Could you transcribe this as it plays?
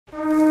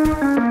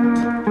Oh,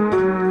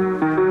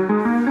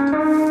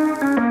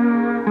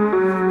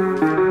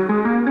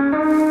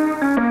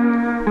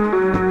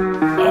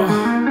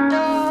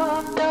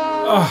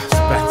 it's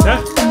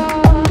better.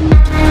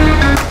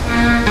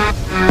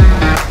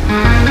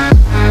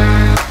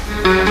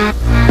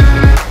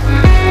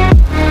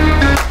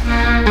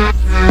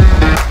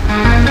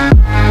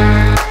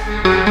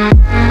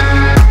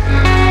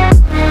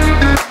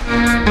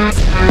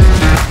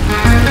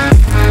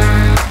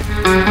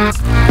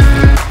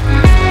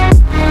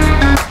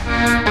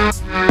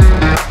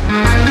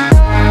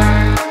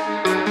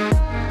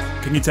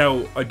 Can you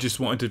tell I just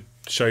wanted to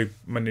show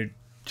my new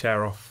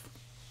chair off?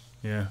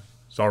 Yeah.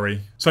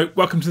 Sorry. So,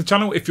 welcome to the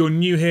channel. If you're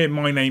new here,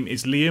 my name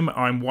is Liam.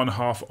 I'm one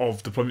half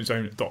of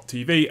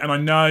deploymentzone.tv, and I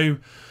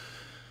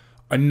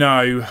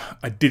know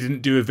I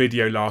didn't do a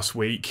video last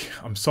week.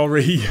 I'm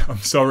sorry. I'm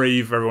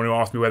sorry for everyone who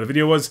asked me where the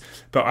video was,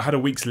 but I had a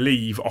week's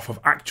leave off of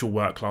actual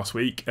work last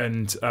week,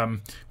 and it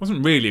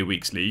wasn't really a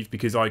week's leave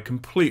because I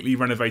completely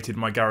renovated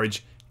my garage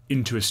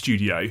into a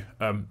studio.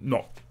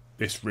 Not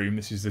this room.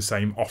 This is the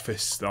same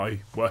office that I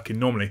work in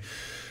normally.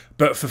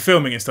 But for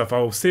filming and stuff,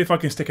 I'll see if I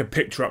can stick a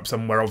picture up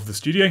somewhere of the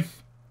studio.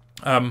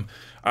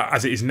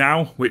 As it is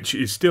now, which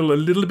is still a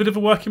little bit of a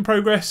work in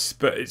progress,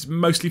 but it's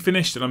mostly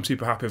finished and I'm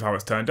super happy with how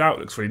it's turned out.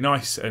 It looks really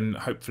nice, and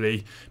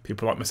hopefully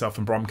people like myself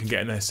and Brom can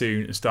get in there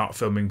soon and start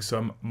filming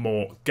some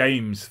more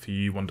games for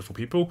you wonderful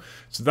people.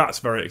 So that's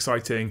very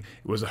exciting.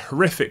 It was a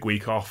horrific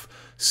week off,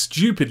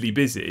 stupidly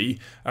busy.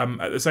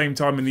 At the same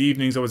time, in the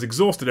evenings I was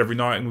exhausted every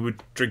night and we were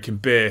drinking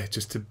beer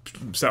just to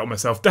settle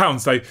myself down.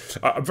 So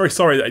I'm very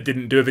sorry that I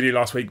didn't do a video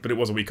last week, but it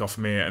was a week off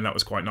for me and that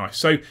was quite nice.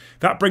 So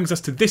that brings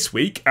us to this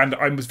week, and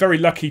I was very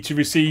lucky to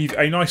receive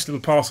a nice little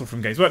parcel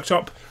from Games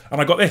Workshop,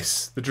 and I got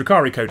this, the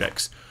Drukhari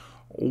Codex,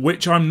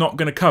 which I'm not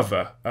going to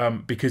cover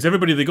because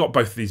everybody that got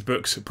both of these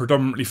books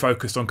predominantly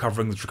focused on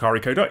covering the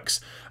Drukhari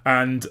Codex,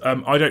 and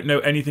I don't know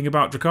anything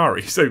about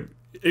Drukhari, so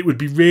it would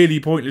be really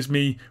pointless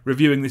me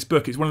reviewing this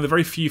book. It's one of the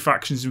very few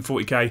factions in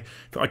 40k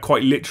that I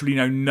quite literally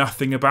know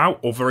nothing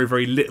about, or very,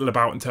 very little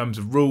about in terms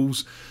of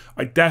rules.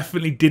 I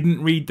definitely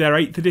didn't read their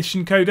 8th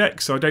edition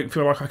codex, so I don't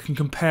feel like I can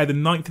compare the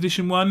 9th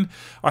edition one.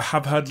 I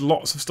have heard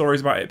lots of stories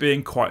about it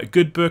being quite a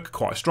good book,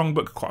 quite a strong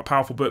book, quite a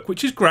powerful book,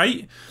 which is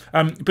great.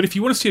 But if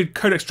you want to see a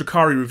Codex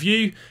Drukhari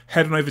review,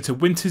 head on over to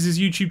Winters'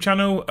 YouTube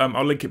channel.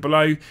 I'll link it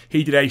below.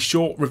 He did a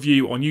short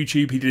review on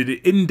YouTube. He did an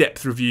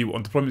in-depth review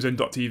on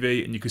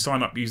deploymentzone.tv, and you can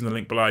sign up using the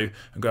link below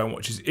and go and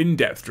watch his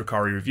in-depth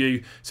Drukhari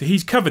review. So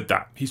he's covered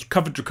that. He's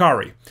covered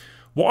Drukhari.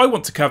 What I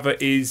want to cover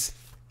is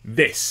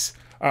this.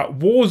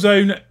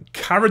 Warzone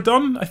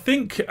Charadon, I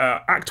think,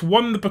 Act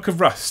 1, The Book of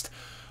Rust.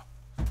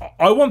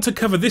 I want to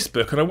cover this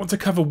book, and I want to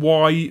cover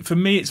why, for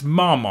me, it's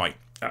Marmite.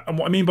 And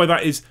what I mean by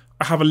that is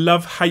I have a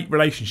love-hate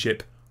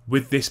relationship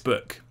with this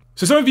book.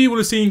 So some of you will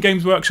have seen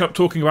Games Workshop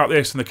talking about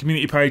this on the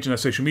community page and their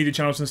social media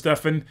channels and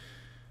stuff, and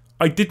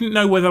I didn't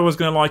know whether I was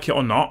going to like it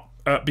or not,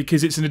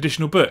 because it's an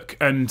additional book,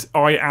 and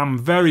I am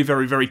very,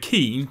 very, very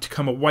keen to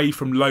come away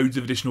from loads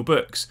of additional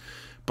books.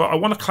 But I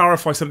want to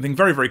clarify something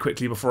very, very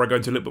quickly before I go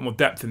into a little bit more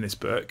depth in this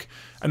book.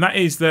 And that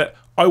is that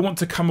I want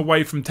to come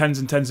away from tens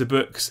and tens of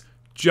books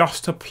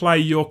just to play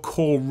your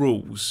core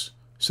rules.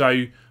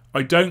 So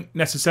I don't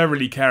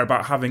necessarily care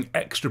about having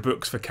extra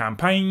books for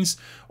campaigns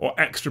or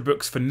extra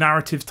books for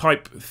narrative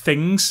type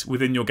things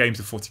within your games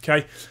of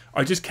 40k.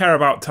 I just care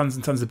about tons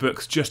and tons of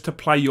books just to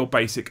play your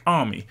basic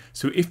army.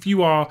 So if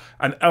you are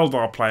an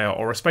Eldar player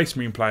or a Space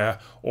Marine player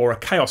or a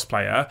Chaos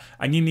player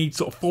and you need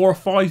sort of 4 or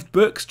 5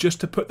 books just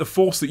to put the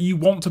force that you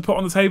want to put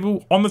on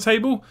the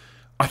table,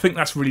 I think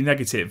that's really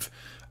negative.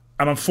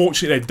 And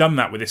unfortunately they've done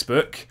that with this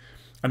book.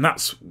 And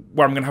that's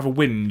where I'm going to have a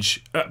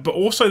whinge. But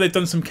also they've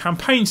done some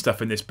campaign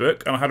stuff in this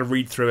book, and I had to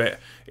read through it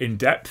in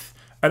depth.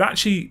 And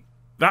actually,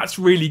 that's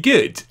really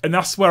good. And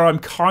that's where I'm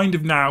kind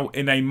of now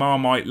in a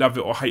Marmite love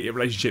it or hate it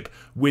relationship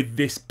with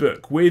this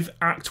book, with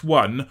Act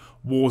 1,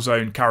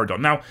 Warzone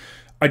Charadon. Now,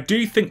 I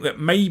do think that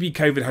maybe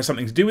COVID has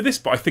something to do with this,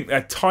 but I think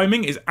their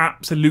timing is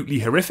absolutely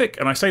horrific.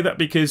 And I say that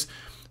because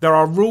there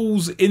are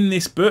rules in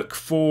this book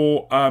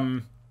for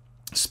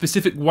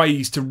specific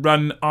ways to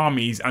run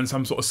armies and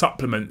some sort of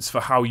supplements for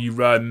how you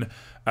run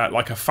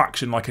like a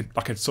faction, like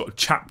a sort of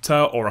chapter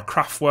or a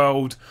craft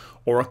world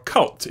or a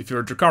cult, if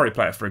you're a Drukhari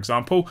player, for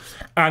example.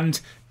 And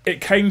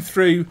it came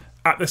through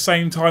at the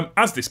same time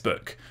as this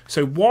book.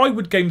 So why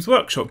would Games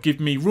Workshop give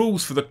me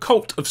rules for the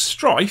Cult of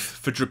Strife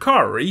for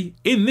Drukhari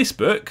in this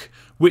book,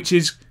 which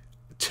is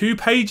 2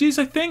 pages,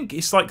 I think?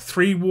 It's like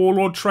 3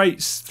 warlord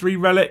traits, 3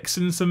 relics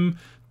and some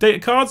data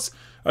cards,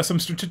 some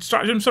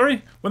stratagem,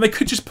 sorry, when they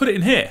could just put it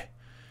in here.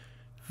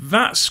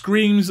 That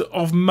screams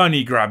of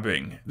money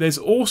grabbing. There's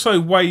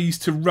also ways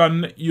to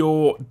run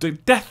your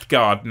Death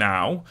Guard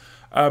now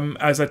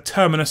as a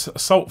Terminus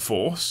Assault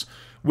Force,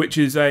 which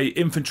is a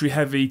infantry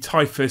heavy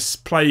typhus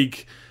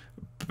plague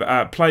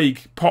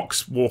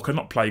pox walker,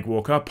 not plague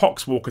walker,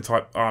 pox walker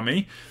type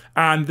army.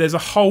 And there's a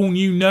whole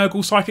new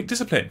Nurgle psychic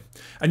discipline.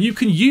 And you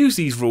can use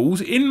these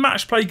rules in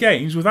match play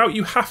games without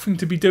you having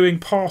to be doing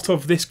part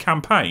of this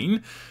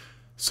campaign.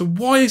 So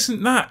why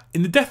isn't that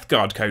in the Death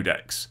Guard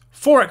Codex?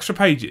 4 extra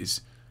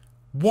pages.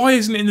 Why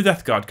isn't it in the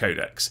Death Guard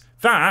Codex?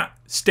 That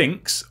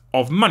stinks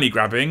of money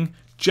grabbing,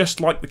 just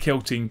like the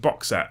Kill Team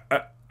box set.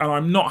 And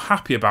I'm not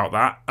happy about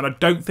that, and I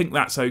don't think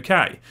that's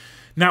okay.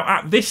 Now,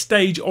 at this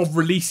stage of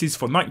releases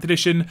for 9th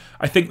edition,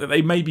 I think that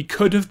they maybe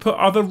could have put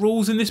other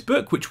rules in this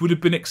book, which would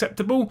have been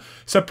acceptable.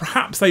 So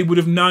perhaps they would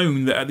have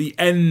known that at the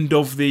end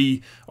of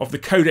the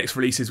Codex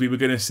releases, we were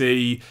going to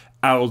see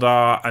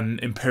Eldar and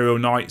Imperial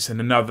Knights and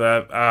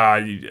another,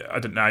 I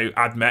don't know,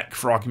 Admech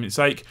for argument's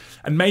sake.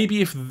 And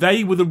maybe if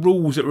they were the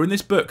rules that were in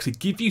this book to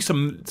give you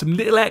some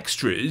little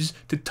extras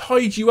to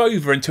tide you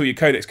over until your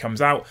Codex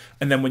comes out,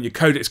 and then when your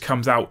Codex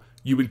comes out,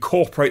 you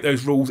incorporate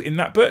those rules in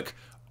that book,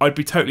 I'd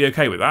be totally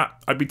okay with that.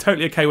 I'd be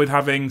totally okay with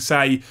having,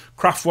 say,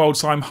 Craftworld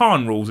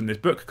Simhan rules in this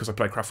book, because I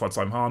play Craftworld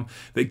Simhan,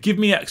 that give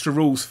me extra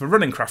rules for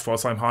running Craftworld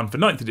Simhan for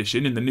 9th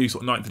edition in the new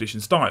sort of 9th edition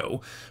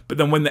style. But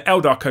then when the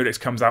Eldar Codex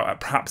comes out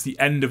at perhaps the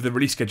end of the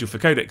release schedule for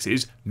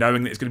Codexes,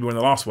 knowing that it's going to be one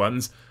of the last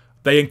ones,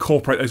 they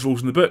incorporate those rules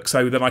in the book,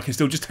 so then I can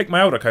still just take my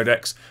Eldar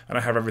Codex and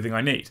I have everything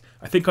I need.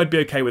 I think I'd be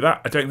okay with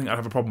that. I don't think I'd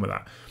have a problem with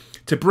that.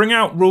 To bring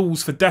out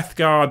rules for Death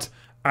Guard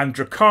and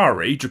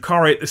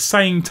Drukhari at the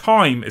same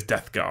time as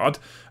Death Guard,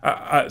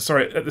 at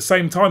the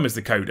same time as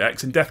the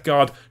Codex, and Death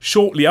Guard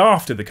shortly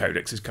after the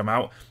Codex has come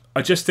out,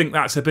 I just think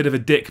that's a bit of a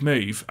dick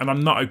move, and I'm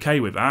not okay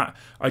with that.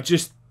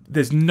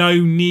 There's no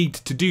need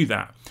to do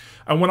that.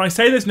 And when I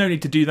say there's no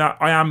need to do that,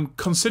 I am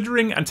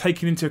considering and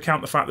taking into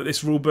account the fact that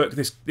this rulebook,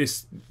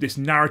 this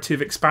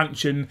narrative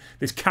expansion,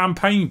 this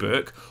campaign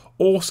book,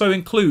 also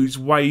includes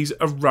ways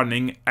of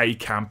running a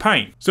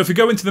campaign. So if we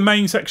go into the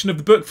main section of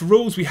the book for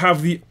rules, we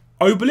have the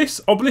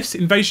Obelisk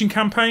Invasion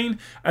Campaign,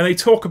 and they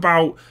talk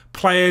about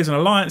players and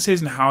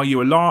alliances and how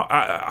you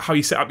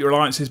set up your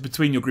alliances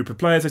between your group of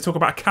players. They talk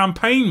about a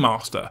campaign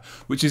master,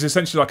 which is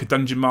essentially like a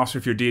dungeon master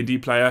if you're a D&D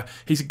player.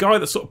 He's a guy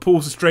that sort of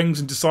pulls the strings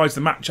and decides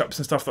the matchups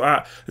and stuff like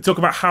that. They talk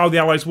about how the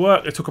allies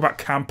work. They talk about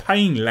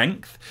campaign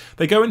length.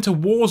 They go into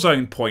war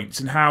zone points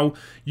and how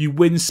you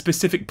win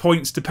specific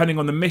points depending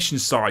on the mission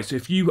size. So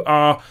if you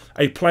are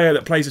a player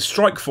that plays a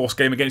Strike Force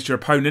game against your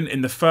opponent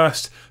in the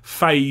first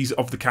phase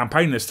of the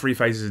campaign, there's 3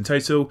 phases in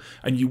total,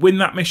 and you win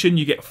that mission,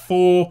 you get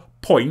 4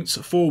 points,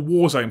 4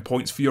 Warzone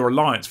points for your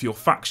alliance, for your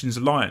faction's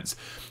alliance.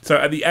 So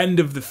at the end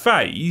of the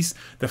phase,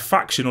 the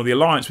faction or the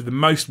alliance with the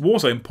most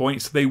Warzone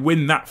points, they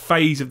win that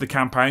phase of the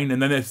campaign,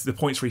 and then there's the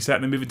points reset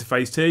and they move into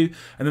phase 2,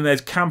 and then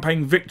there's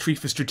campaign victory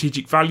for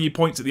strategic value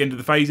points at the end of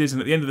the phases,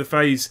 and at the end of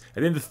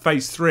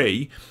phase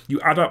 3,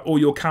 you add up all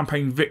your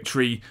campaign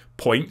victory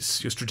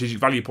points, your strategic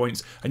value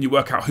points, and you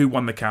work out who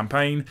won the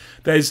campaign.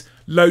 There's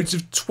loads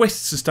of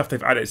twists and stuff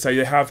they've added. So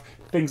they have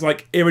things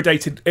like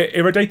irradiated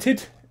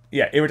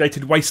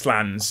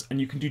wastelands, and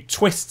you can do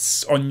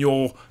twists on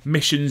your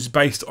missions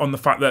based on the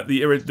fact that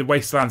the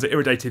wastelands are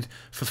irradiated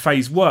for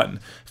phase 1.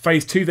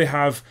 Phase 2, they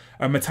have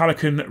a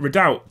Metallican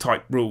Redoubt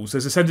type rules.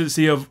 There's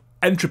ascendancy of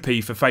entropy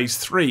for phase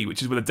 3,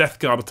 which is where the Death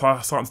Guard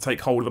are starting to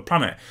take hold of the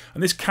planet.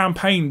 And this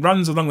campaign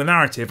runs along the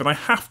narrative, and I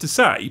have to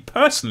say,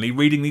 personally,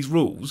 reading these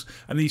rules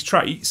and these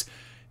traits,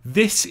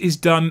 this is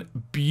done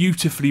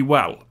beautifully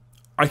well.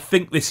 I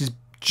think this is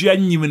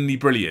genuinely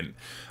brilliant.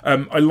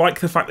 I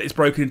like the fact that it's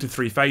broken into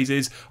 3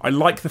 phases. I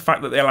like the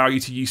fact that they allow you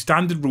to use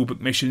standard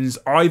rulebook missions,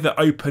 either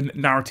open,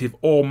 narrative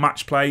or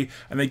match play,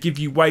 and they give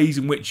you ways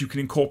in which you can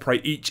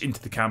incorporate each into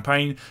the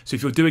campaign. So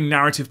if you're doing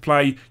narrative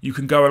play, you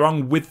can go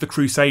along with the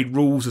Crusade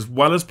rules as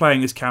well as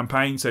playing this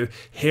campaign. So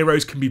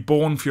heroes can be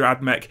born for your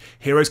Admech,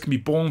 heroes can be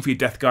born for your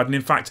Death Guard, and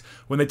in fact,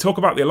 when they talk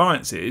about the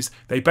alliances,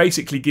 they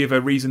basically give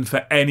a reason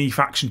for any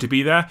faction to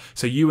be there.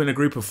 So you and a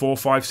group of 4,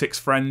 5, 6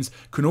 friends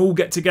can all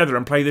get together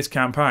and play this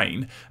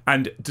campaign,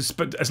 and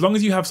as long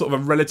as you have sort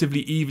of a relatively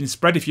even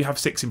spread, if you have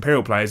 6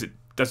 Imperial players, it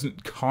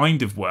doesn't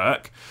kind of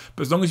work,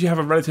 but as long as you have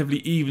a relatively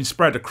even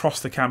spread across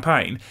the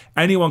campaign,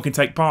 anyone can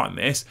take part in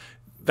this.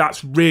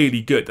 That's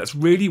really good. That's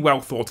really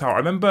well thought out. I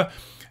remember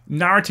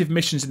narrative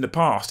missions in the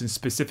past in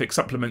specific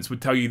supplements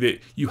would tell you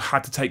that you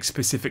had to take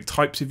specific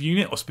types of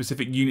unit or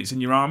specific units in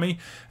your army.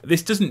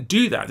 This doesn't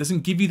do that. It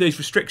doesn't give you those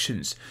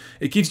restrictions.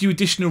 It gives you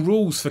additional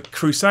rules for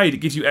Crusade. It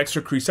gives you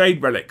extra Crusade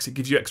relics. It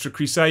gives you extra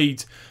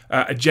Crusade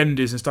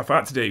agendas and stuff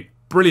like that to do.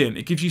 Brilliant.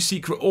 It gives you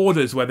secret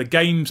orders where the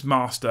games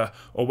master,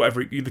 or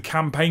whatever, the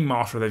campaign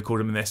master they've called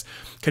him in this,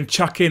 can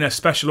chuck in a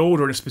special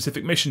order in a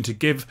specific mission to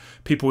give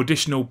people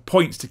additional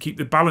points to keep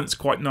the balance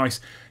quite nice.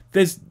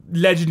 There's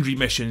legendary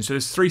missions, so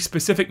there's 3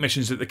 specific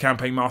missions that the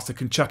campaign master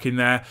can chuck in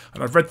there,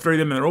 and I've read through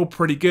them and they're all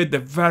pretty good. They're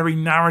very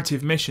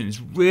narrative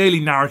missions, really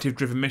narrative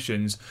driven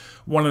missions.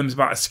 One of them is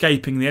about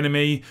escaping the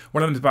enemy,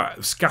 one of them is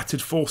about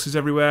scattered forces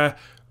everywhere.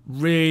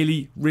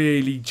 Really,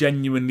 really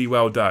genuinely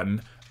well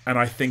done. And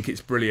I think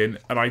it's brilliant,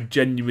 and I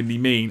genuinely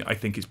mean I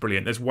think it's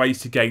brilliant. There's ways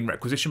to gain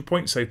requisition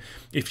points, so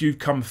if you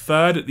come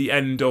 3rd at the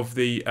end of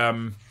the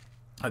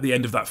At the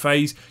end of that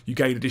phase, you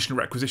gain additional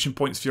requisition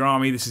points for your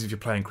army. This is if you're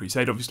playing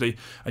Crusade, obviously,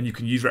 and you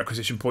can use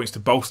requisition points to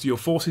bolster your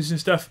forces and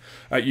stuff.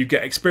 You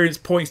get experience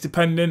points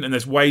dependent, and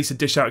there's ways to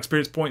dish out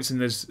experience points,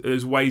 and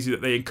there's ways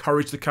that they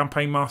encourage the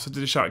campaign master to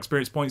dish out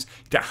experience points.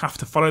 You don't have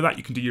to follow that.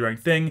 You can do your own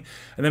thing.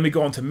 And then we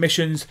go on to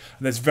missions,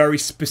 and there's very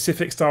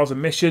specific styles of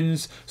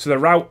missions. So the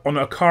route on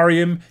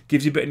Akarium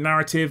gives you a bit of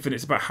narrative, and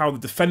it's about how the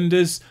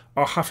defenders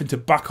are having to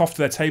back off to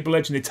their table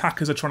edge, and the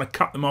attackers are trying to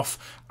cut them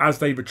off as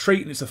they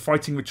retreat, and it's a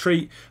fighting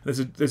retreat.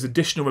 There's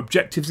additional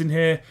objectives in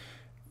here.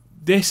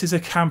 This as a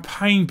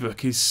campaign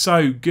book is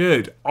so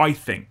good, I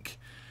think.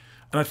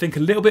 And I think a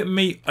little bit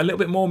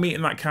more meat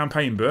in that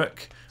campaign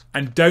book,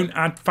 and don't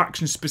add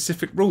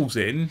faction-specific rules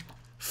in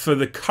for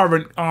the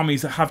current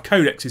armies that have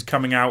codexes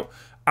coming out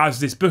as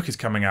this book is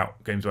coming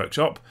out, Games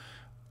Workshop.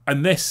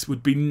 And this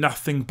would be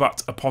nothing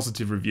but a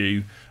positive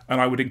review,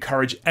 and I would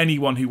encourage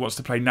anyone who wants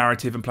to play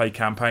narrative and play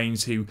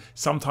campaigns, who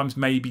sometimes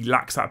maybe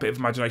lacks that bit of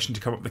imagination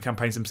to come up with the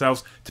campaigns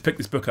themselves, to pick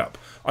this book up.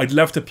 I'd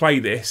love to play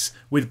this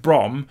with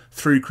Brom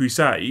through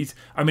Crusade.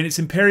 I mean, it's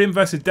Imperium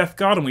versus Death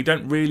Guard, and we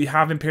don't really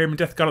have Imperium and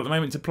Death Guard at the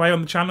moment to play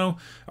on the channel.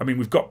 I mean,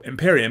 we've got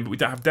Imperium, but we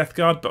don't have Death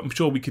Guard, but I'm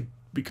sure we could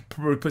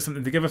probably put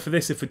something together for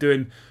this if we're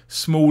doing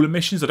smaller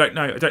missions. I don't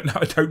know.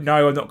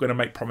 I'm not going to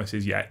make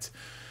promises yet.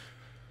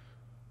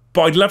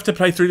 But I'd love to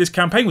play through this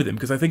campaign with him,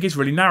 because I think it's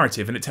really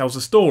narrative and it tells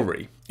a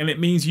story. And it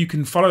means you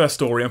can follow a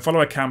story and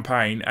follow a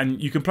campaign, and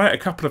you can play it a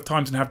couple of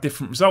times and have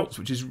different results,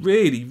 which is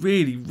really,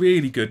 really,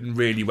 really good and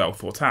really well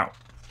thought out.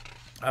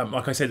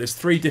 Like I said, there's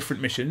 3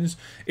 different missions.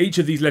 Each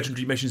of these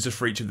legendary missions are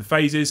for each of the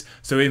phases.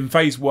 So in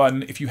phase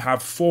 1, if you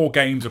have 4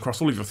 games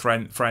across all of your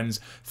friends,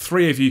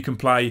 3 of you can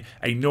play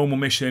a normal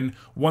mission.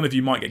 1 of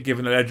you might get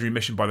given a legendary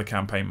mission by the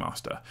campaign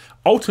master.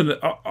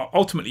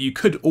 Ultimately, you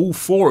could all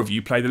 4 of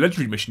you play the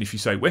legendary mission if you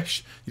so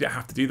wish. You don't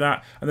have to do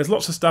that. And there's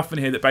lots of stuff in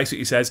here that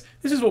basically says,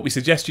 this is what we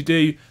suggest you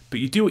do, but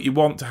you do what you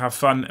want to have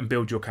fun and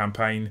build your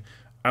campaign.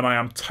 And I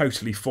am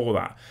totally for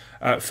that.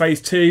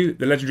 Phase 2,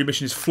 the legendary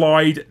mission is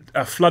Flood,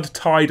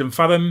 Tide and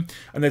Fathom,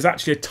 and there's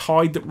actually a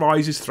tide that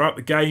rises throughout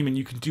the game, and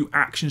you can do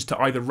actions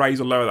to either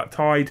raise or lower that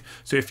tide.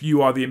 So if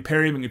you are the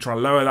Imperium and you're trying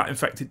to lower that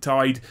infected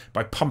tide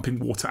by pumping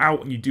water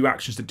out, and you do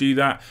actions to do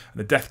that, and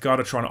the Death Guard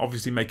are trying to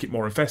obviously make it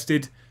more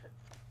infested.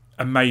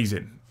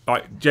 Amazing.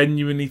 I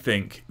genuinely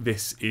think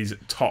this is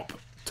top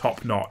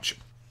notch,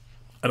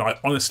 and I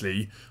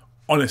honestly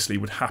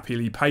would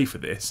happily pay for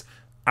this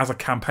as a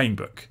campaign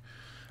book.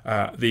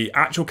 The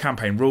actual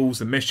campaign rules,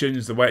 the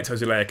missions, the way it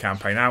tells you to lay a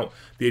campaign out,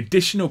 the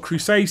additional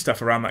Crusade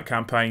stuff around that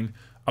campaign,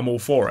 I'm all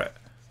for it.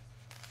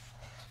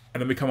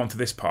 And then we come on to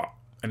this part,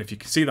 and if you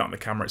can see that on the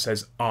camera, it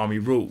says Army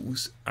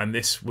Rules, and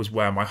this was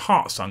where my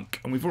heart sunk,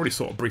 and we've already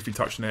sort of briefly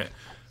touched on it,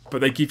 but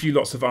they give you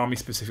lots of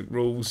army-specific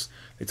rules.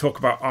 They talk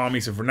about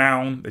armies of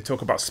renown, they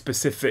talk about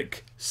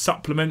specific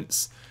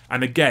supplements,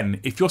 and again,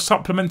 if you're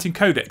supplementing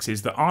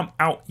codexes that aren't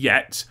out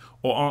yet,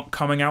 or aren't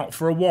coming out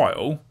for a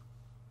while,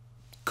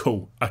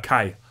 cool,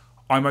 okay.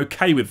 I'm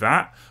okay with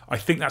that. I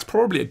think that's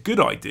probably a good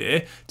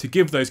idea to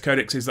give those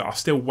codexes that are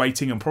still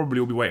waiting and probably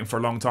will be waiting for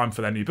a long time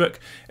for their new book.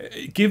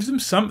 It gives them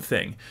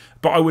something.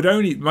 But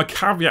my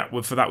caveat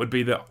for that would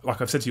be that, like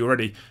I've said to you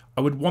already,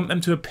 I would want them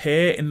to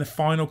appear in the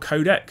final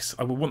codex.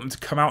 I would want them to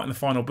come out in the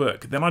final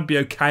book. Then I'd be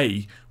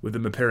okay with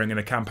them appearing in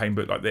a campaign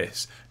book like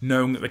this,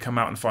 knowing that they come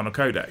out in the final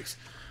codex.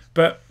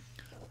 But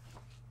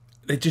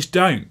they just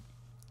don't.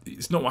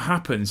 It's not what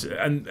happens.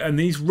 And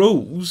these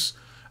rules...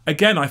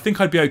 Again, I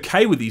think I'd be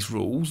okay with these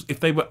rules if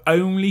they were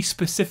only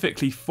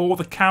specifically for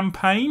the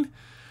campaign.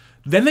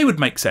 Then they would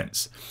make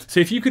sense. So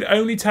if you could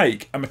only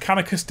take a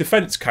Mechanicus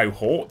Defense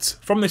cohort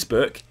from this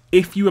book,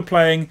 if you were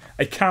playing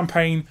a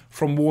campaign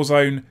from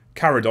Warzone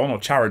Charadon, or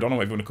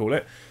whatever you want to call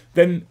it,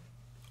 then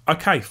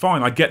okay,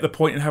 fine, I get the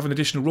point in having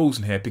additional rules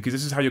in here, because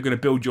this is how you're going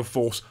to build your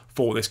force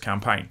for this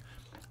campaign.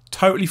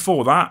 Totally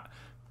for that.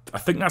 I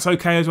think that's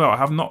okay as well. I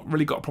have not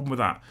really got a problem with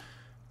that.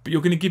 But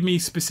you're going to give me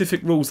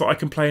specific rules that I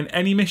can play in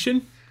any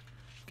mission?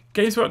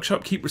 Games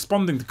Workshop keep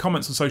responding to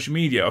comments on social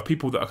media of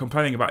people that are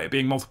complaining about it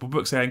being multiple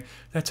books, saying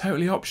they're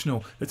totally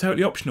optional, they're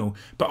totally optional.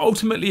 But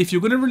ultimately, if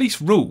you're going to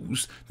release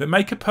rules that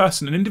make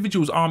an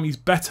individual's armies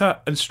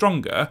better and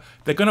stronger,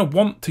 they're going to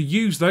want to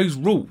use those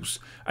rules.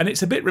 And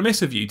it's a bit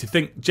remiss of you to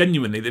think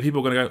genuinely that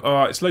people are going to go,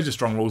 oh, it's loads of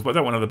strong rules, but I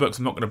don't want other books,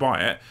 I'm not going to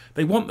buy it.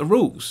 They want the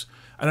rules.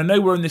 And I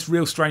know we're in this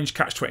real strange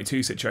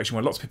catch-22 situation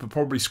where lots of people are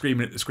probably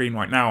screaming at the screen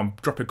right now and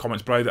dropping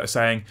comments below that are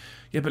saying,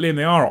 yeah, but Liam,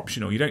 they are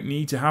optional. You don't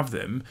need to have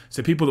them.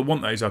 So people that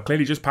want those are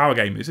clearly just power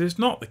gamers. It's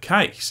not the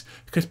case,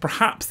 because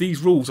perhaps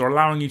these rules are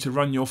allowing you to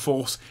run your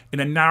force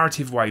in a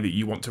narrative way that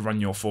you want to run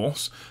your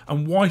force.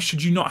 And why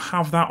should you not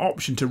have that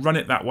option to run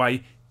it that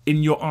way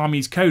in your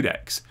army's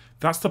codex?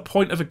 That's the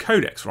point of a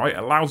codex, right? It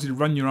allows you to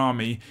run your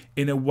army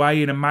in a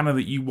way, in a manner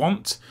that you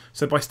want.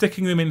 So by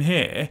sticking them in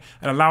here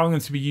and allowing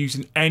them to be used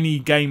in any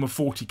game of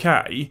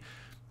 40k,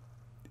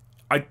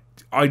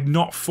 I'm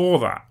not for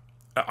that.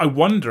 I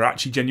wonder,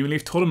 actually, genuinely,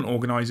 if tournament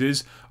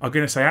organisers are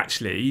going to say,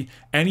 actually,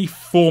 any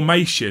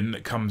formation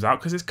that comes out,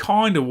 because it's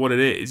kind of what it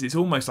is, it's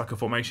almost like a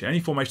formation, any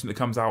formation that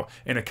comes out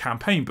in a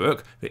campaign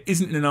book that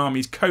isn't in an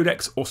army's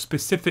codex or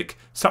specific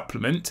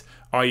supplement,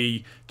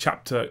 i.e.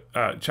 chapter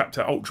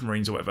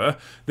Ultramarines or whatever,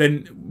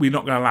 then we're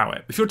not going to allow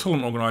it. If you're a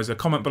tournament organiser,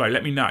 comment below,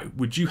 let me know.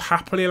 Would you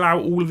happily allow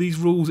all of these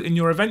rules in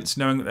your events,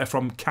 knowing that they're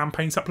from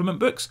campaign supplement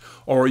books?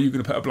 Or are you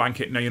going to put a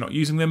blanket, no, you're not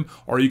using them?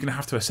 Or are you going to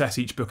have to assess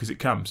each book as it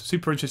comes?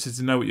 Super interested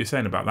to know what you're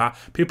saying about that.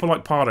 People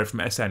like Pardo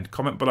from SN,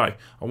 comment below.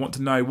 I want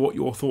to know what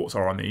your thoughts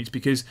are on these,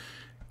 because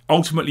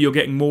ultimately you're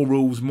getting more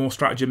rules, more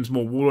stratagems,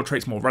 more warlord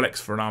traits, more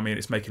relics for an army, and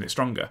it's making it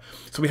stronger.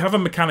 So we have a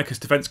Mechanicus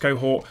defense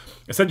cohort.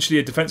 Essentially,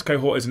 a defense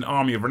cohort is an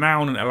army of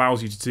renown, and it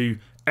allows you to do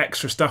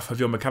extra stuff with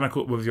your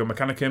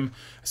Mechanicum.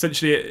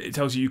 Essentially, it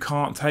tells you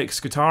can't take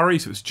Scutari,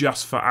 so it's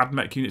just for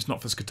AdMech units,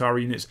 not for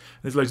Scutari units.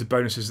 There's loads of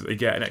bonuses that they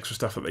get and extra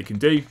stuff that they can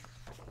do.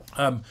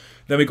 Then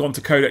we go on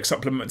to Codex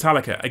Supplement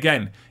Metallica.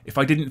 Again, if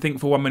I didn't think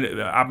for 1 minute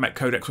that AdMech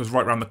Codex was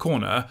right around the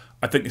corner,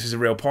 I think this is a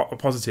real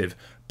positive.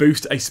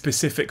 Boost a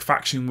specific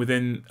faction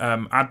within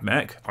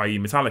AdMech, i.e.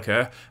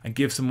 Metallica, and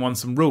give someone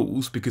some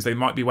rules, because they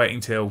might be waiting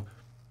till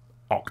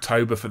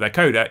October for their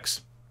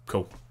Codex.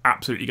 Cool.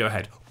 Absolutely go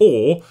ahead.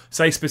 Or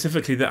say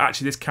specifically that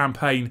actually this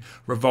campaign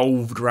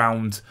revolved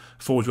around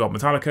Forge World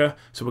Metallica,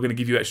 so we're going to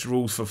give you extra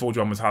rules for Forge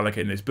World Metallica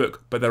in this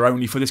book, but they're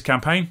only for this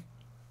campaign.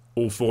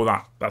 All for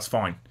that. That's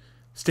fine.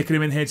 Sticking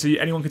them in here so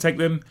anyone can take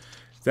them.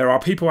 There are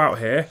people out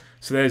here.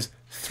 So there's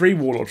 3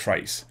 warlord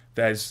traits.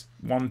 There's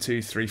 1,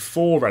 2, 3,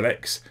 4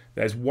 relics.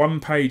 There's 1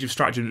 page of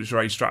stratagems,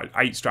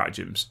 8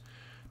 stratagems.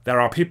 There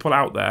are people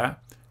out there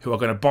who are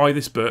going to buy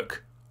this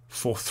book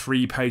for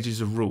 3 pages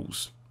of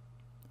rules.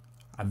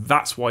 And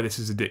that's why this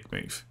is a dick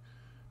move.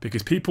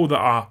 Because people that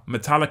are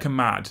Metallica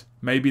mad,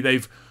 maybe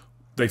they've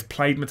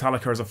played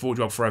Metallica as a Forge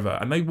World forever,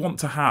 and they want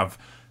to have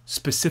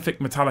specific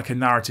Metallica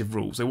narrative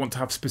rules. They want to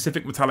have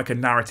specific Metallica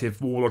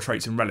narrative warlord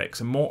traits and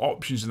relics, and more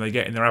options than they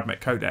get in their AdMech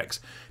Codex.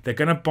 They're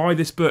going to buy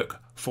this book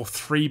for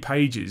 3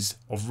 pages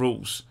of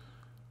rules.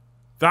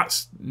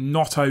 That's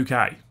not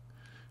okay.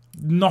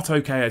 Not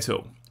okay at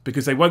all.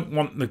 Because they won't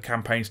want the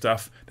campaign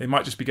stuff. They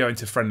might just be going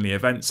to friendly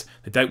events.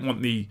 They don't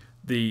want the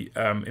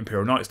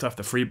Imperial Knight stuff,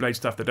 the Freeblade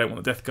stuff. They don't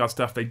want the Death Guard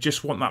stuff. They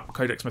just want that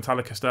Codex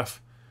Metallica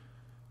stuff.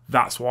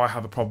 That's why I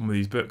have a problem with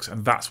these books,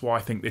 and that's why I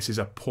think this is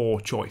a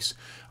poor choice.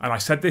 And I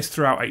said this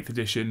throughout 8th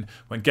edition,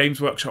 when Games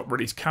Workshop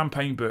released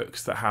campaign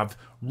books that have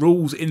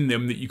rules in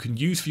them that you can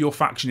use for your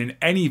faction in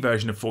any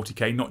version of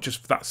 40k, not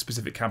just for that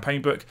specific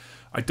campaign book.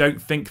 I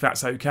don't think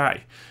that's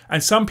okay.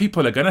 And some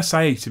people are going to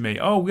say to me,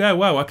 oh yeah,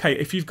 well, okay,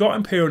 if you've got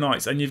Imperial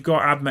Knights, and you've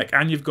got AdMech,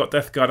 and you've got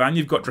Death Guard, and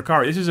you've got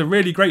Drakari, this is a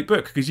really great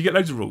book, because you get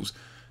loads of rules.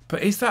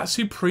 But is that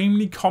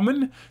supremely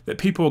common, that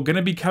people are going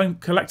to be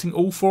collecting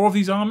all 4 of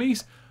these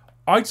armies?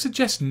 I'd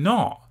suggest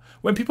not.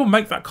 When people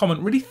make that comment,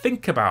 really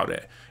think about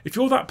it. If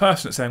you're that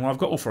person that's saying, well, I've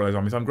got all 4 of those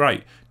armies, I'm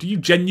great. Do you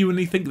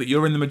genuinely think that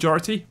you're in the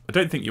majority? I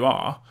don't think you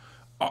are.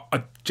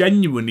 I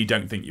genuinely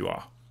don't think you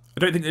are. I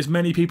don't think there's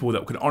many people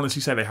that can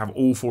honestly say they have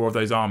all 4 of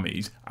those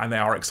armies and they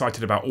are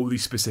excited about all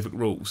these specific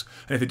rules.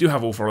 And if they do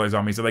have all 4 of those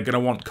armies, are they going to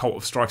want Cult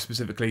of Strife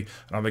specifically?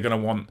 And are they going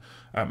to want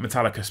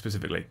Metallica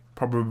specifically?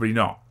 Probably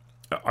not,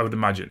 I would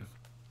imagine.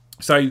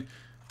 So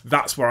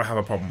that's where I have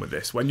a problem with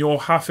this. When you're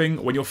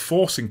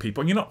forcing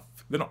people, and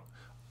they're not,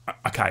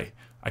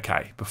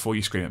 okay, before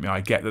you scream at me, I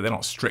get that they're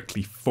not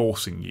strictly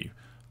forcing you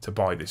to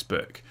buy this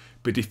book.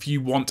 But if you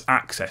want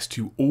access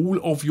to all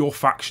of your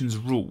faction's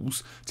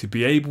rules to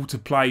be able to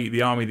play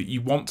the army that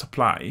you want to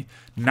play,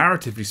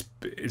 narratively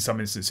in some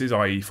instances,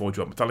 i.e. Forge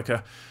World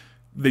Metallica,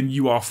 then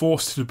you are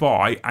forced to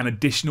buy an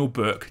additional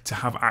book to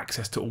have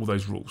access to all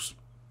those rules.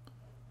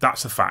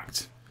 That's a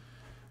fact.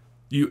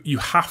 You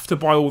have to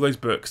buy all those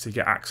books to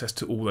get access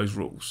to all those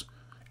rules.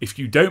 If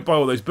you don't buy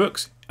all those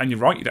books, and you're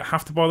right, you don't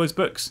have to buy those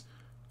books,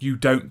 you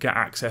don't get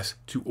access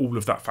to all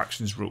of that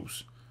faction's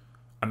rules.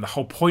 And the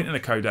whole point in the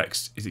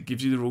Codex is it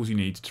gives you the rules you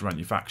need to run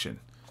your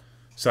faction.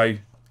 So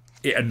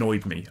it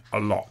annoyed me a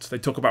lot. They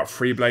talk about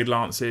Freeblade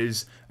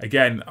Lances.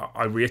 Again,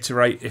 I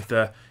reiterate, if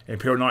the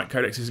Imperial Knight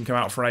Codex hasn't come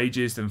out for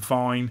ages, then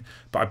fine.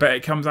 But I bet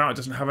it comes out, it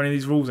doesn't have any of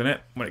these rules in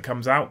it when it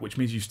comes out, which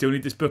means you still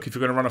need this book if you're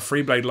going to run a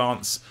Freeblade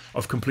Lance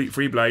of complete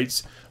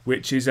Freeblades,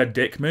 which is a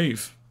dick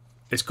move.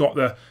 It's got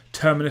the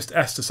Terminus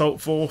Est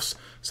Assault Force,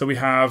 so we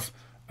have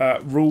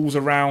rules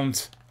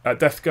around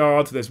Death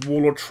Guard, there's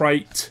Warlord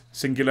Trait,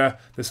 singular,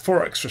 there's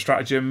 4 extra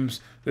stratagems,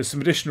 there's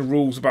some additional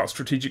rules about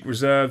strategic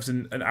reserves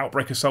and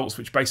outbreak assaults,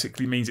 which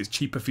basically means it's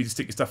cheaper for you to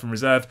stick your stuff in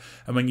reserve,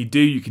 and when you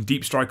do, you can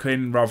deep strike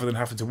in rather than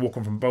having to walk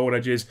on from bold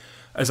edges.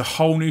 There's a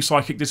whole new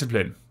psychic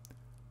discipline.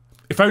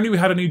 If only we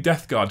had a new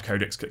Death Guard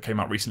Codex that came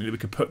out recently that we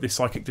could put this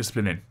psychic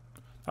discipline in.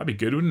 That'd be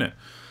good, wouldn't it?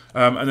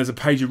 And there's a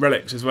page of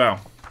relics as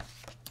well.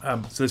 So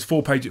there's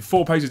 4 pages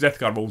of Death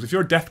Guard rules. If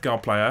you're a Death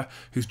Guard player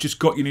who's just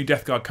got your new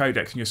Death Guard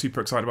Codex and you're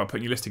super excited about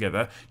putting your list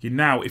together, you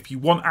now, if you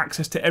want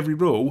access to every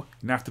rule,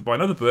 you now have to buy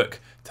another book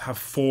to have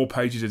 4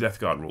 pages of Death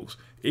Guard rules,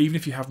 even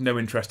if you have no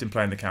interest in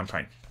playing the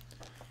campaign.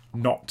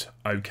 Not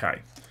okay.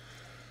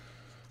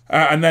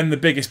 And then the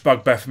biggest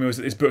bugbear for me was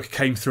that this book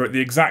came through at the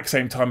exact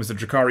same time as the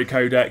Drukhari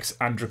Codex,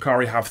 and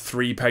Drukhari have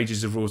 3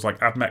 pages of rules like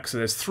Admech, so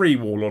there's 3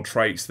 warlord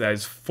traits,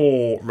 there's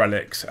 4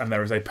 relics, and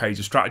there is a page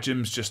of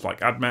stratagems just like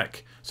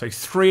Admech. So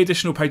 3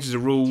 additional pages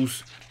of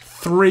rules,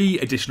 3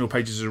 additional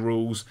pages of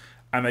rules,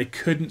 and they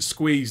couldn't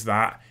squeeze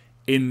that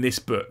in this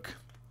book.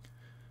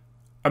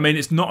 I mean,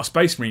 it's not a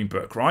Space Marine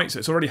book, right? So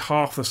it's already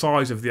half the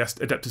size of the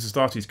Adeptus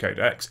Astartes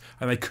Codex,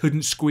 and they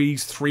couldn't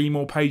squeeze 3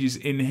 more pages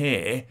in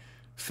here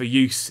for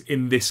use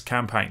in this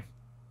campaign.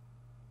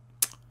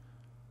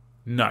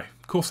 No,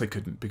 of course they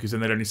couldn't, because then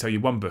they'd only sell you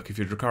 1 book if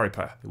you're a Drukhari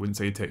player. They wouldn't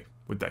sell you 2,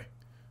 would they?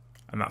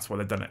 And that's why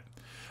they've done it.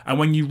 And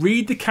when you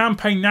read the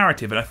campaign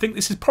narrative, and I think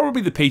this is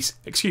probably the piece,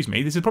 excuse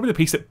me, this is probably the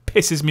piece that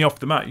pisses me off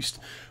the most.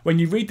 When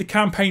you read the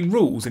campaign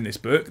rules in this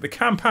book, the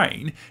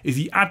campaign is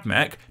the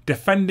Admech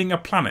defending a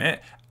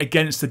planet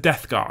against the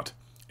Death Guard.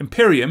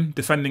 Imperium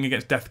defending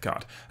against Death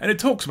Guard. And it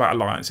talks about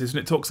alliances, and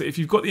it talks that if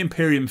you've got the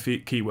Imperium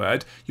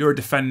keyword, you're a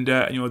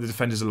defender, and you're the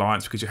Defender's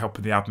Alliance because you're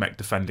helping the Admech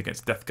defend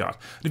against Death Guard.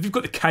 And if you've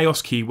got the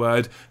Chaos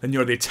keyword, then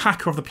you're the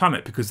attacker of the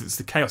planet because it's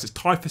the Chaos. It's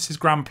Typhus's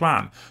grand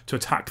plan to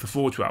attack the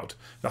Forge World.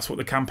 That's what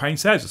the campaign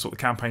says. That's what the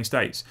campaign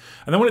states.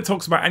 And then when it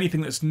talks about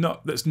anything that's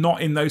not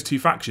in those 2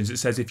 factions, it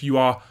says if you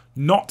are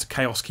not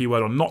Chaos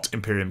keyword or not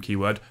Imperium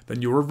keyword,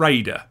 then you're a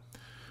Raider.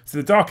 So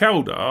the Dark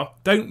Eldar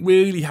don't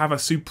really have a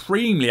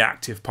supremely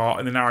active part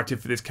in the narrative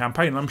for this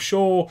campaign. And I'm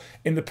sure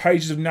in the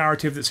pages of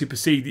narrative that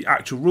supersede the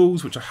actual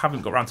rules, which I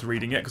haven't got around to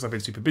reading yet because I've been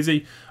super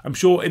busy, I'm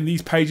sure in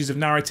these pages of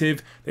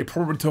narrative, they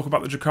probably talk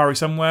about the Drukhari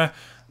somewhere.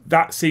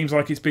 That seems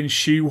like it's been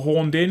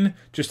shoehorned in,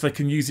 just so they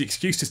can use the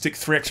excuse to stick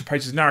 3 extra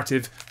pages of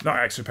narrative, not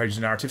extra pages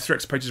of narrative, 3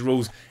 extra pages of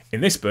rules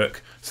in this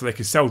book, so they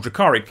can sell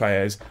Drukhari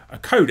players a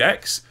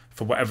codex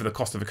for whatever the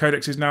cost of a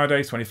codex is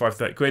nowadays, 25,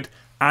 30 quid,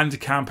 and a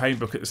campaign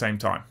book at the same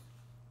time.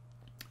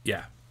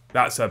 Yeah,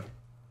 that's a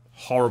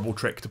horrible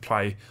trick to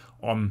play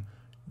on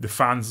the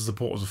fans and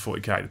supporters of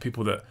 40k, the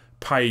people that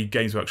pay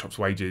Games Workshop's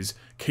wages,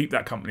 keep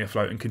that company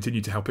afloat and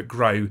continue to help it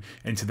grow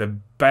into the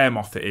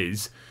behemoth it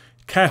is.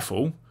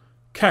 Careful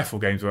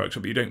Games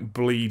Workshop, that you don't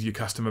bleed your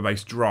customer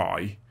base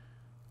dry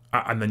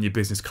and then your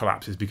business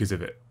collapses because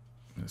of it.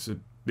 So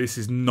this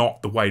is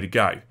not the way to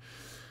go.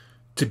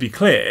 To be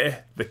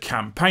clear, the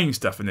campaign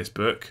stuff in this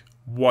book,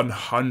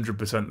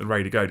 100% the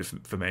way to go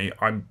for me.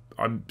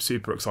 I'm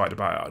super excited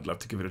about it. I'd love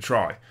to give it a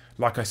try.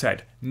 Like I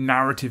said,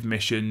 narrative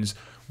missions,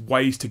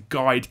 ways to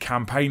guide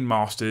campaign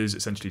masters,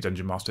 essentially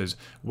dungeon masters,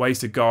 ways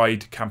to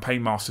guide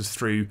campaign masters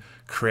through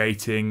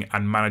creating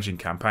and managing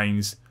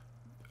campaigns.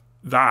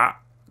 That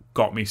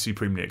got me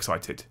supremely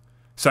excited.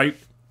 So,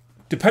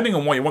 depending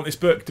on why you want this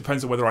book,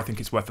 depends on whether I think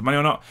it's worth the money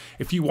or not.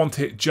 If you want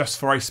it just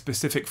for a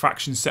specific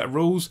faction set of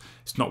rules,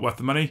 it's not worth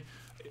the money.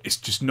 It's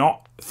just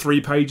not.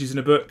 3 pages in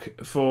a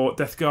book for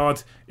Death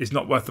Guard is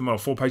not worth the money.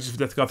 4 pages for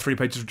Death Guard, 3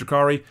 pages for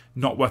Drukhari,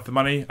 not worth the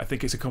money. I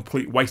think it's a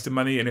complete waste of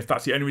money, and if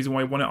that's the only reason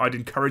why you want it, I'd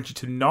encourage you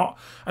to not.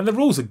 And the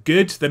rules are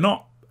good. They're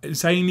not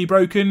insanely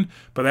broken,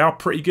 but they are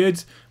pretty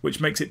good,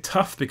 which makes it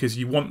tough because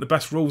you want the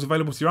best rules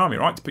available to your army,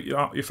 right, to put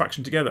your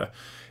faction together.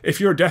 If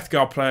you're a Death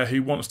Guard player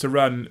who wants to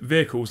run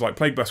vehicles like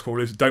Plague Bus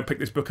Crawlers, don't pick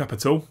this book up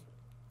at all,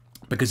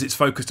 because it's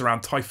focused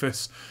around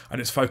Typhus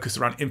and it's focused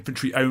around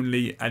infantry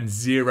only and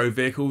 0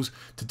 vehicles.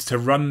 To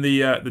run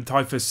the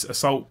Typhus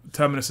assault,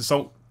 Terminus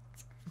assault,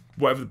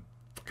 whatever the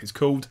fuck it's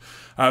called,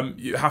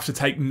 you have to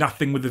take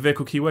nothing with the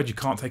vehicle keyword. You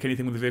can't take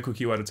anything with the vehicle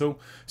keyword at all.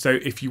 So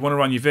if you want to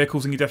run your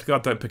vehicles in your Death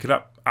Guard, don't pick it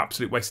up.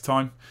 Absolute waste of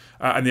time.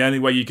 And the only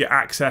way you get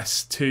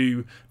access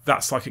to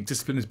that psychic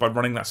discipline is by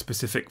running that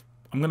specific,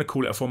 I'm going to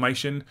call it a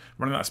formation,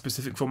 running that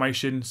specific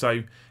formation,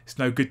 so it's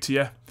no good to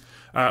you.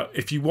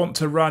 If you want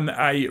to run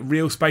a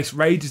Real Space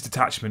Raiders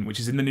detachment, which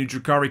is in the new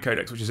Drukhari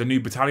Codex, which is a new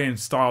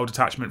battalion-style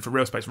detachment for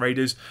Real Space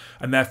Raiders,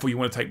 and therefore you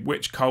want to take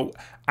Witch Cult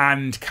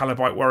and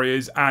Calibite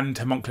Warriors and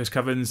Homunculus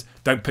Covens,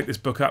 don't pick this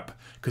book up,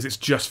 because it's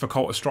just for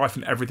Cult of Strife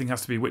and everything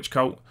has to be Witch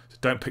Cult. So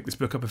don't pick this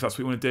book up if that's what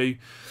you want to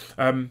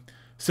do.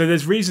 So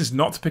there's reasons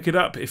not to pick it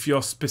up if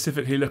you're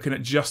specifically looking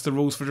at just the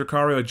rules for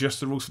Drukhari or just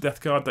the rules for Death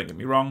Guard, don't get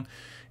me wrong.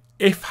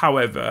 If,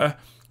 however,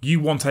 you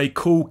want a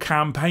cool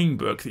campaign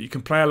book that you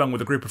can play along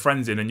with a group of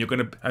friends in, and you're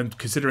going to, and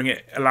considering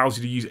it allows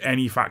you to use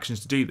any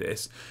factions to do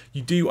this,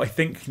 you do, I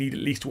think, need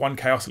at least 1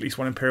 Chaos, at least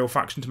 1 Imperial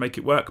faction to make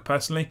it work,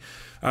 personally.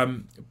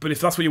 But if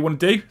that's what you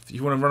want to do, if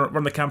you want to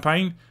run the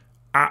campaign,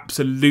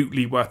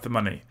 absolutely worth the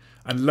money.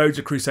 And loads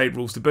of Crusade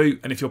rules to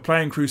boot. And if you're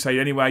playing Crusade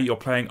anyway, you're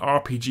playing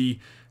RPG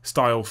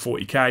style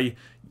 40k,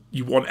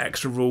 you want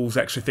extra rules,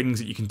 extra things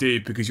that you can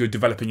do because you're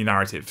developing your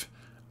narrative.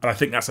 And I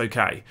think that's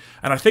okay.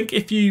 And I think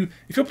if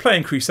you're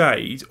playing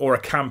Crusade or a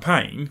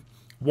campaign,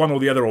 one or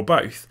the other or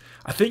both,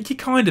 I think you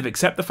kind of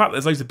accept the fact that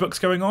there's loads of books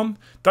going on.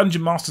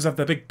 Dungeon Masters have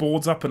their big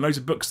boards up and loads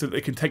of books that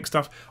they can take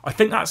stuff. I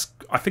think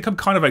I'm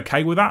kind of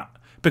okay with that,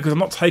 because I'm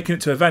not taking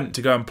it to an event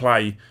to go and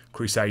play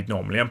Crusade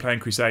normally. I'm playing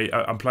Crusade.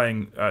 I'm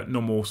playing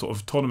normal sort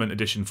of tournament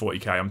edition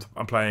 40k.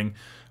 I'm playing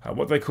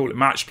what do they call it,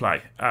 match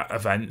play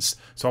events.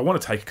 So I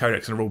want to take a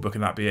codex and a rule book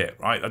and that be it,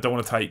 right? I don't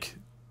want to take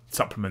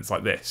supplements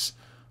like this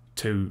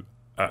to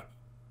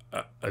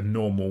a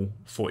normal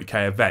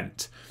 40k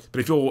event.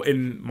 But if you're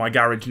in my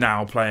garage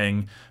now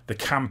playing the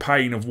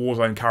campaign of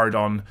Warzone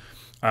Charadon,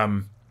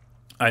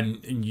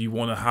 and you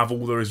want to have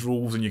all those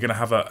rules, and you're going to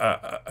have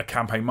a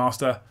campaign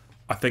master,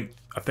 I think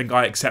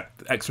I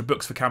accept extra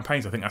books for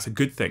campaigns. I think that's a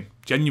good thing.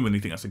 Genuinely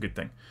think that's a good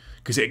thing,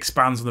 because it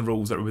expands on the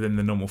rules that are within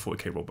the normal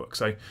 40k rulebook.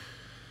 So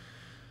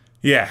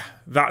yeah,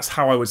 that's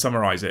how I would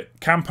summarise it.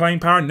 Campaign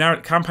player,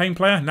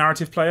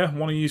 narrative player,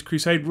 want to use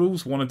Crusade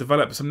rules, want to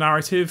develop some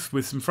narrative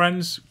with some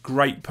friends,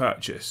 great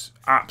purchase.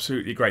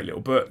 Absolutely great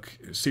little book.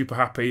 Super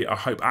happy. I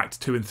hope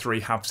Act 2 and 3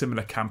 have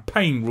similar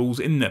campaign rules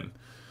in them.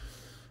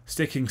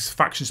 Sticking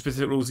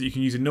faction-specific rules that you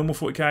can use in normal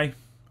 40k,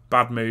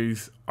 bad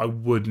move. I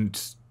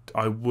wouldn't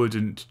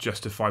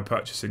justify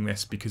purchasing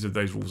this because of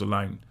those rules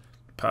alone,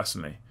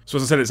 personally. So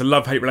as I said, it's a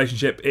love-hate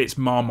relationship. It's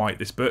Marmite,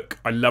 this book.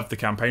 I love the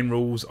campaign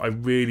rules. I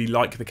really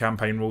like the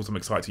campaign rules. I'm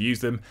excited to use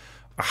them.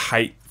 I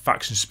hate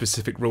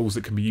faction-specific rules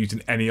that can be used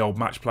in any old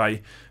match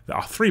play that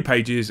are 3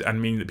 pages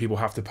and mean that people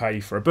have to pay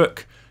for a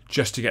book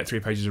just to get 3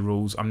 pages of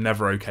rules. I'm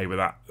never okay with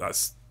that.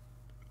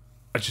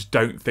 I just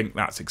don't think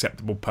that's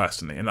acceptable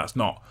personally, and that's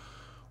not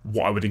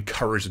what I would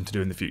encourage them to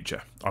do in the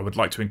future. I would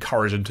like to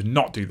encourage them to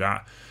not do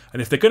that. And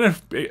if they're going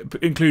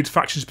to include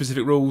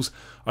faction-specific rules,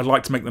 I'd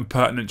like to make them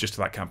pertinent just to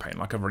that campaign,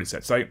 like I've already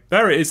said. So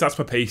there it is. That's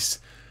my piece.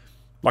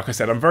 Like I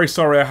said, I'm very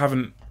sorry I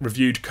haven't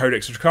reviewed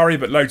Codex Dracari,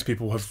 but loads of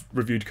people have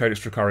reviewed Codex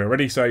Dracari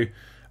already. So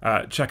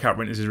check out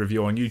Rinter's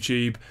review on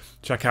YouTube.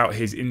 Check out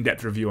his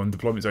in-depth review on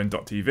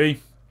deploymentzone.tv.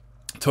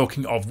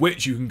 Talking of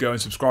which, you can go and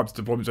subscribe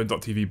to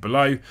deploymentzone.tv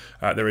below.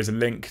 There is a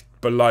link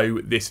below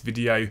this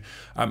video.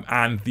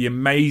 And the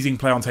amazing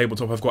Play on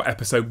Tabletop, I've got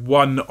episode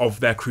 1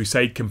 of their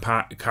Crusade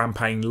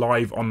campaign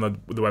live on the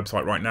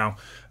website right now.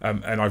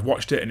 And I've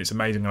watched it, and it's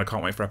amazing, and I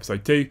can't wait for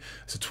episode 2.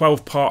 It's a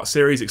 12-part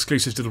series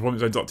exclusive to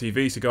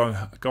deploymentzone.tv. So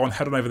go on,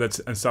 head on over there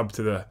and sub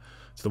to the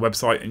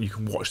website, and you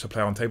can watch the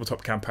Play on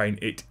Tabletop campaign.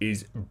 It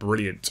is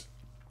brilliant.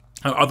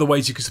 Other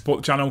ways you can support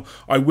the channel,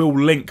 I will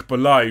link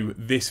below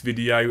this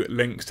video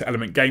links to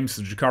Element Games,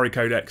 the Dracari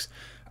Codex,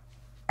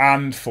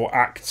 and for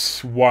Act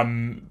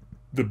 1,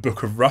 the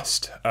Book of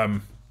Rust,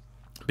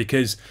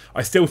 because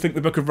I still think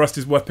the Book of Rust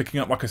is worth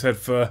picking up. Like I said,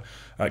 for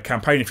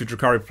campaign, if you're a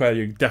Dracari player,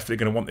 you're definitely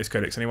going to want this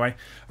codex anyway.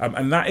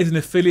 And that is an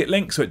affiliate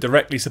link, so it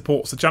directly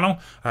supports the channel.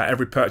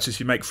 Every purchase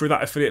you make through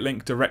that affiliate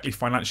link directly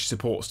financially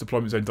supports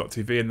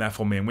deploymentzone.tv, and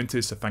therefore me and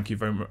Winters. So thank you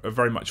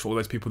very much for all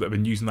those people that have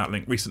been using that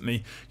link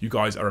recently. You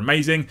guys are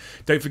amazing.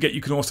 Don't forget,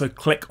 you can also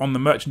click on the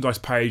merchandise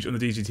page on the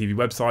DZTV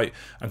website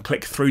and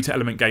click through to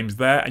Element Games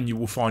there, and you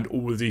will find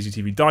all the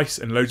DZTV dice,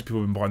 and loads of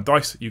people have been buying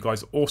dice. You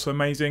guys are also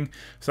amazing.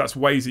 So that's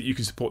ways that you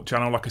can support the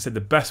channel. Like I said,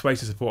 the best way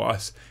to support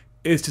us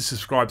is to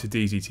subscribe to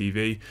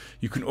DZTV.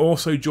 You can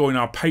also join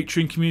our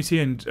Patreon community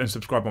and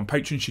subscribe on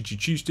Patreon should you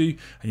choose to,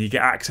 and you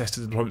get access to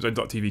the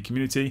deploymentzone.tv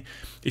community.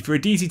 If you're a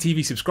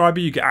DZTV subscriber,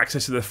 you get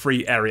access to the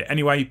free area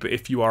anyway, but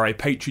if you are a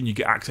patron, you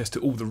get access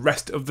to all the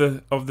rest of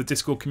the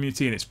Discord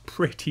community, and it's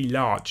pretty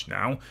large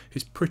now.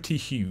 It's pretty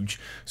huge.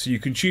 So you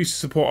can choose to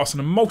support us in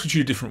a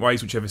multitude of different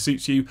ways, whichever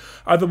suits you.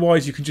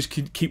 Otherwise, you can just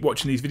keep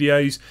watching these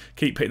videos,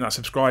 keep hitting that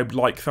subscribe,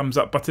 like, thumbs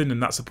up button,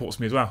 and that supports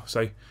me as well.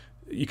 So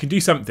you can do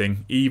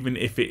something, even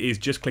if it is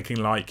just clicking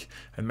like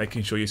and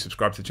making sure you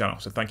subscribe to the channel.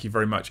 So thank you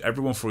very much,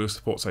 everyone, for all your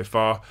support so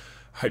far.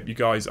 Hope you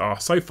guys are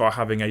so far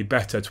having a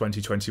better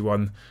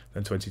 2021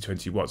 than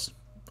 2020 was.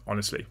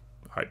 Honestly,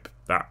 I hope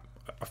that.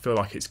 I feel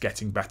like it's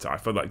getting better. I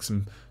feel like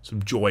some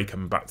joy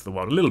coming back to the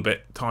world. A little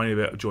bit, tiny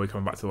bit of joy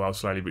coming back to the world,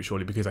 slowly but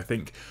surely, because I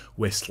think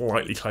we're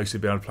slightly closer to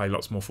being able to play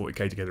lots more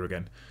 40k together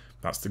again.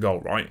 That's the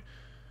goal, right?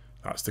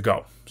 That's the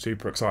goal.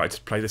 Super excited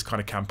to play this kind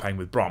of campaign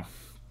with Brom.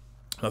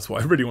 That's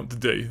what I really want to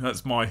do.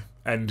 That's my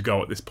end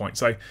goal at this point.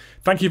 So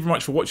thank you very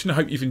much for watching. I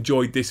hope you've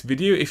enjoyed this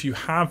video. If you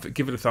have,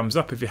 give it a thumbs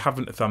up. If you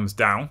haven't, a thumbs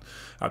down.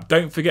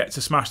 Don't forget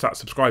to smash that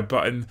subscribe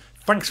button.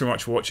 Thanks very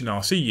much for watching.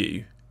 I'll see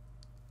you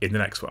in the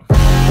next one.